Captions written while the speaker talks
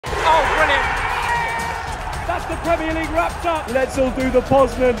That's the Premier League wrapped up. Let's all do the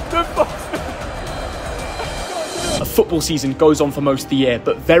Poznan. A football season goes on for most of the year,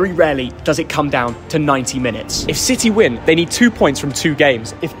 but very rarely does it come down to 90 minutes. If City win, they need 2 points from 2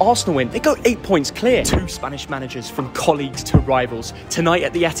 games. If Arsenal win, they go 8 points clear. 2 Spanish managers from colleagues to rivals. Tonight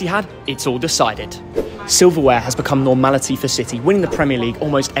at the Etihad, it's all decided. Silverware has become normality for City, winning the Premier League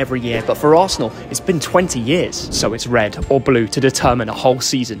almost every year, but for Arsenal, it's been 20 years. So it's red or blue to determine a whole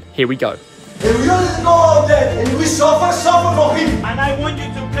season. Here we go. And we all go out there and we suffer for him. And I want you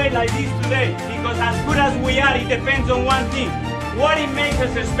to play like this today, because as good as we are, it depends on one thing. What it makes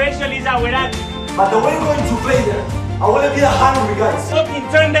us special is our attitude. But the way we're going to play there, I want to be the hungry guys. Fucking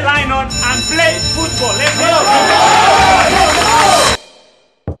turn the line on and play football. Let's go!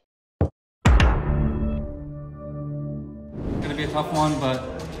 It's going to be a tough one, but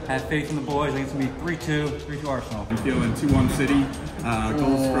have faith in the boys. I think it's going to be 3-2 Arsenal. I'm feeling 2-1 City.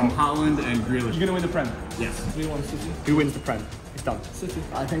 Goals from Holland and Grealish. You're going to win the Prem? Yes. 3-1 City. Who wins the Prem? It's done. City.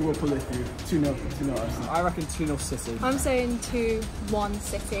 I think we'll pull it through. 2-0 Arsenal. I reckon 2-0 City. I'm saying 2-1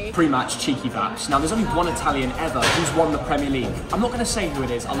 City. Pre-match cheeky vaps. Now, there's only one Italian ever who's won the Premier League. I'm not going to say who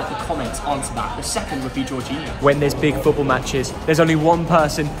it is. I'll let the comments answer that. The second would be Jorginho. When there's big football matches, there's only one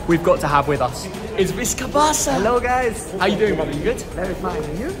person we've got to have with us. It's Viscabasa. Hello guys. How you doing, brother? You good? Very fine.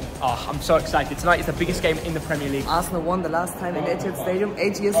 And you? Oh, I'm so excited. Tonight is the biggest game in the Premier League. Arsenal won the last time in Etihad Stadium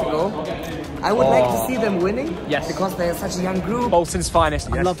 8 years ago. I would like to see them winning. Yes. Because they're such a young group. Bolton's finest.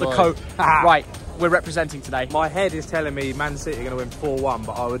 I love the coat. Right, we're representing today. My head is telling me Man City are going to win 4-1,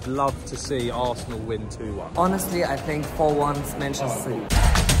 but I would love to see Arsenal win 2-1. Honestly, I think 4-1 Manchester City.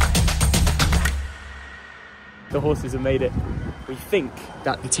 The horses have made it. We think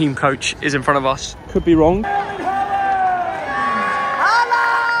that the team coach is in front of us. Could be wrong. I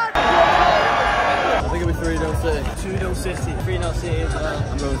think it'll be 3-0 City. 2-0 City. 3-0 City as well.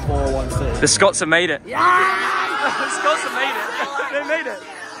 I'm going 4-1 City. The Scots have made it. Yeah! The Scots have made it. They made it.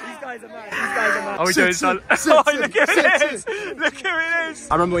 These guys are mad. These guys are mad. Are we doing son? Oh, look who it is! Look who it is!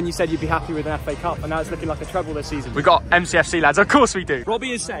 I remember when you said you'd be happy with an FA Cup, and now it's looking like a treble this season. We've got MCFC lads, of course we do.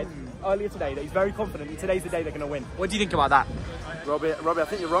 Robbie has said earlier today that he's very confident that today's the day they're going to win. What do you think about that? Robbie, I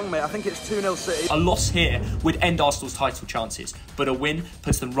think you're wrong, mate. I think it's 2-0 City. A loss here would end Arsenal's title chances, but a win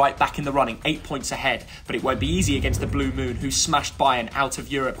puts them right back in the running, 8 points ahead. But it won't be easy against the Blue Moon, who smashed Bayern out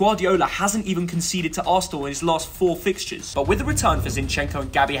of Europe. Guardiola hasn't even conceded to Arsenal in his last 4 fixtures. But with the return for Zinchenko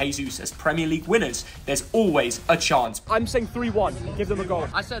and Gabby Jesus as Premier League winners, there's always a chance. I'm saying 3-1. Give them a goal.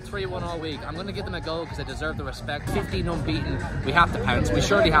 I said 3-1 all week. I'm going to give them a goal because they deserve the respect. 15 unbeaten. We have to pounce. We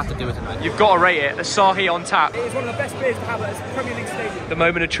surely have to do it tonight. You've got to rate it. The Sahi on tap. It is one of the best beers to have at a Premier League stadium. The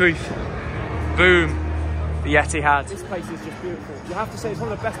moment of truth. Boom. The Etihad. This place is just beautiful. You have to say it's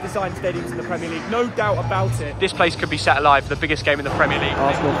one of the best designed stadiums in the Premier League. No doubt about it. This place could be set alive for the biggest game in the Premier League.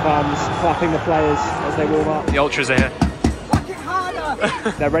 Arsenal fans clapping the players as they warm up. The Ultras are here.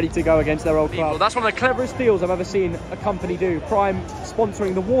 They're ready to go against their old People, club. that's one of the Cleverest deals I've ever seen a company do. Prime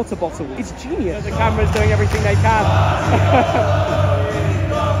sponsoring the water bottle. It's genius. The camera's doing everything they can.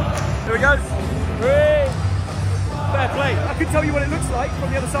 Here we go. Fair play. I can tell you what it looks like from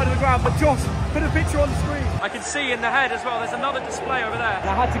the other side of the ground, but Josh, put a picture on the screen. I can see in the head as well, there's another display over there. And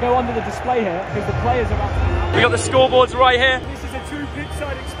I had to go under the display here because the players are out. We got the scoreboards right here. This is a true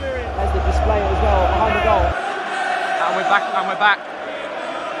pitchside experience. There's the display as well behind the goal. And we're back, and we're back.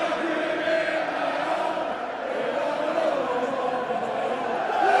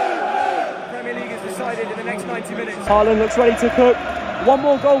 The Premier League is decided in the next 90 minutes. Haaland looks ready to cook. One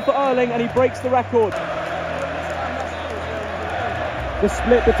more goal for Erling and he breaks the record. The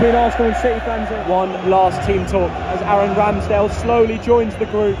split between Arsenal and City fans. One last team talk as Aaron Ramsdale slowly joins the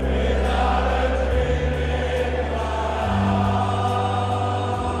group.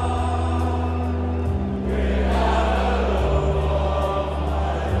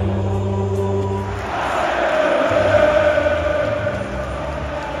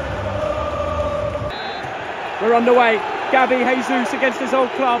 We're underway. Gabby Jesus against his old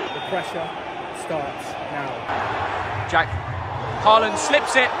club. The pressure starts now. Jack. Haaland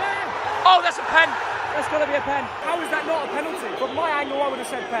slips it. Oh, that's a pen. That's got to be a pen. How is that not a penalty? From my angle, I would have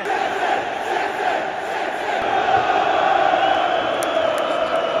said pen.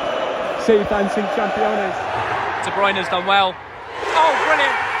 City fans sing Championes. De Bruyne's done well. Oh,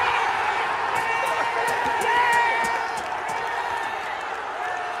 brilliant.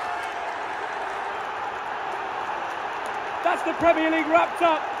 That's the Premier League wrapped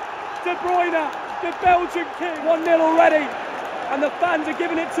up. De Bruyne, the Belgian king, 1-0 already. And the fans are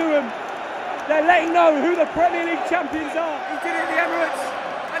giving it to him. They're letting know who the Premier League champions are. He did it at the Emirates,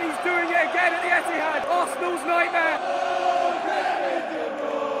 and he's doing it again at the Etihad. Arsenal's nightmare.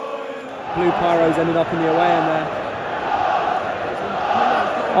 Blue Pyros ended up in the away end there.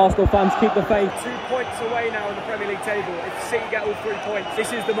 Arsenal fans keep the faith. 2 points away now in the Premier League table. If City get all 3 points,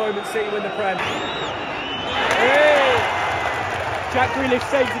 this is the moment City win the Prem. Hey! Jack Grealish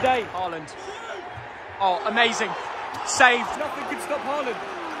saved today. Haaland. Oh, amazing. Saved. Nothing can stop Haaland.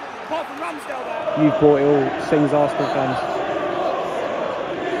 Apart from Ramsdale there. You've bought it all, sings Arsenal fans.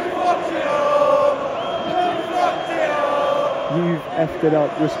 You've effed it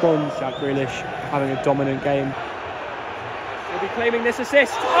up, responds. Jack Grealish having a dominant game. He'll be claiming this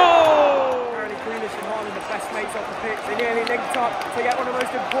assist. Oh! Apparently Grealish and Haaland are best mates off the pitch. They nearly linked up to get one of the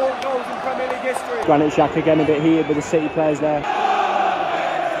most important goals in Premier League history. Granit Xhaka again a bit heated with the City players there.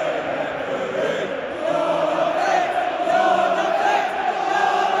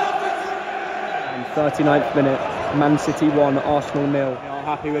 And 39th minute, Man City 1, Arsenal 0. They are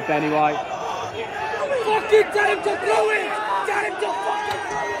happy with Benny White. Fucking tell him to throw it! Tell him to fucking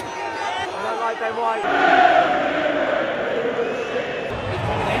throw it! I don't like Ben White.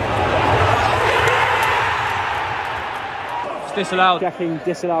 It's disallowed. Checking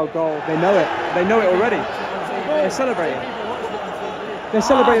disallowed goal. They know it. They know it already. They're celebrating. They're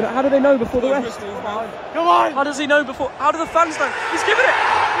celebrating. How do they know before the rest? Come on! How does he know before? How do the fans know? He's giving it!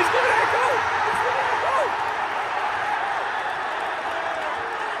 He's giving it a goal! He's giving it a goal!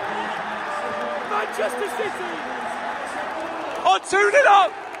 Manchester City! Oh, 2-0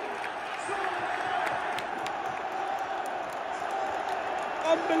 up!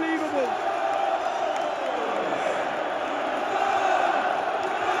 Unbelievable!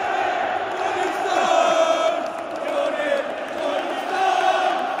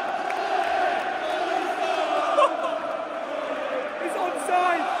 It's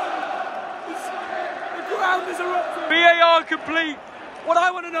onside! The ground is erupting! VAR complete! What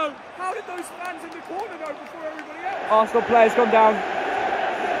I want to know, how did those fans in the corner know before everybody else? Arsenal players come down. You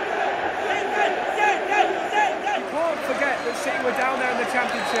can't forget that City were down there in the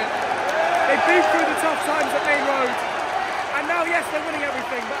Championship. They've been through the tough times at Main Road. And now, yes, they're winning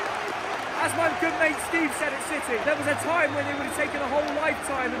everything. But as my good mate Steve said at City, there was a time when they would have taken a whole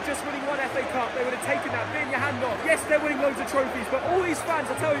lifetime of just winning one FA Cup. They would have taken that, bitten your hand off. Yes, they're winning loads of trophies, but all these fans,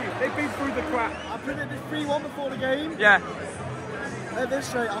 I tell you, they've been through the crap. I predicted 3-1 before the game. Yeah. At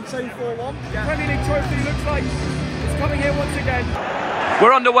this rate, I'm saying 4-1. Yeah. Premier League trophy looks like it's coming here once again.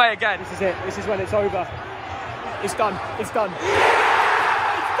 We're underway again. This is it. This is when it's over. It's done. It's done.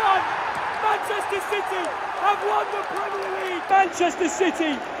 It's done. Manchester City have won the Premier League. Manchester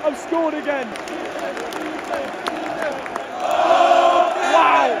City have scored again.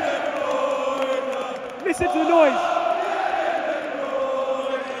 Wow. Listen to the noise.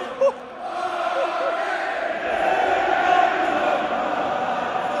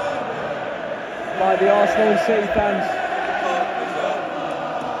 By the Arsenal and City fans.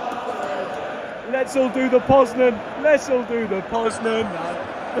 Let's all do the Poznan. Let's all do the Poznan.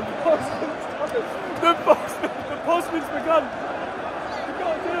 The Poznan's begun. You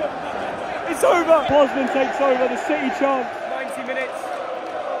can't do it. It's over. Poznan takes over the City chant. 90 minutes.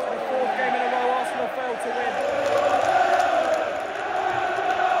 And the 4th game in a row, Arsenal failed to win.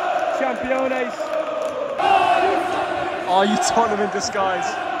 Championes. Are you Tottenham in disguise?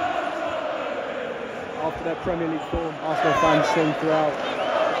 After their Premier League form, Arsenal fans sing throughout.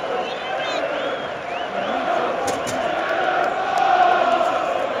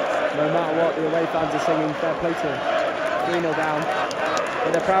 No matter what, the away fans are singing fair play to them. 3-0 down,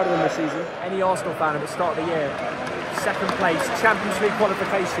 but they're proud of them this season. Any Arsenal fan at the start of the year, 2nd place, Champions League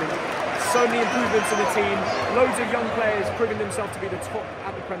qualification, so many improvements in the team, loads of young players proving themselves to be the top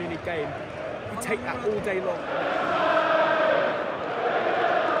at the Premier League game. You take that all day long.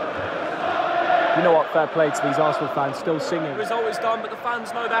 You know what, fair play to these Arsenal fans, still singing. The result is done, but the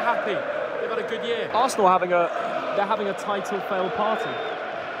fans know they're happy. They've had a good year. Arsenal they're having a title failed party.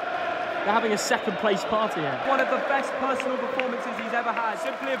 They're having a 2nd place party here. One of the best personal performances he's ever had.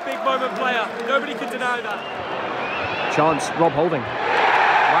 Simply a big moment player. Nobody can deny that. Chance, Rob Holding.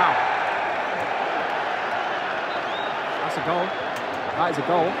 Wow. That's a goal. That is a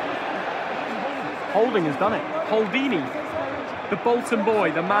goal. Holding has done it. Holdini. The Bolton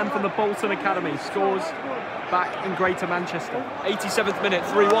boy, the man from the Bolton Academy, scores back in Greater Manchester. 87th minute,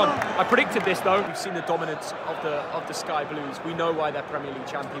 3-1. I predicted this though. We've seen the dominance of the Sky Blues. We know why they're Premier League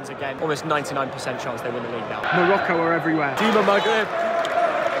champions again. Almost 99% chance they win the league now. Morocco are everywhere. Dima Maghreb.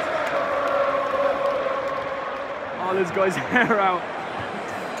 Haaland's got his hair out.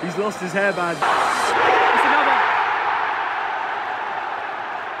 He's lost his hairband. It's another.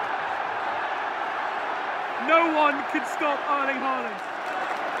 No one could stop Erling Haaland.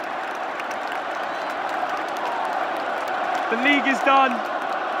 The league is done.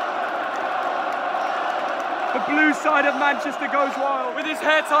 The blue side of Manchester goes wild. With his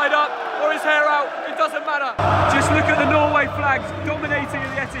hair tied up or his hair out, it doesn't matter. Just look at the Norway flags dominating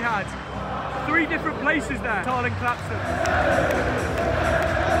at the Etihad. 3 different places there. Haaland claps them.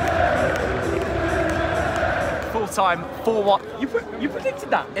 Full time, 4-1. You predicted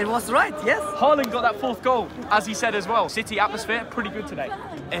that? It was right, yes. Haaland got that 4th goal, as he said as well. City atmosphere, pretty good today.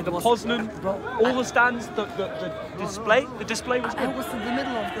 And the Poznan, all the stands, the display was good. I was in the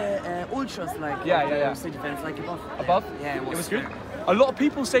middle of the ultras, like City fans, like above. Above? Yeah, it was good. A lot of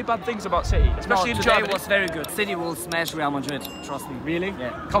people say bad things about City, especially in today Germany. was very good. City will smash Real Madrid, trust me. Really?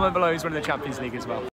 Yeah. Comment below who's winning the Champions League as well.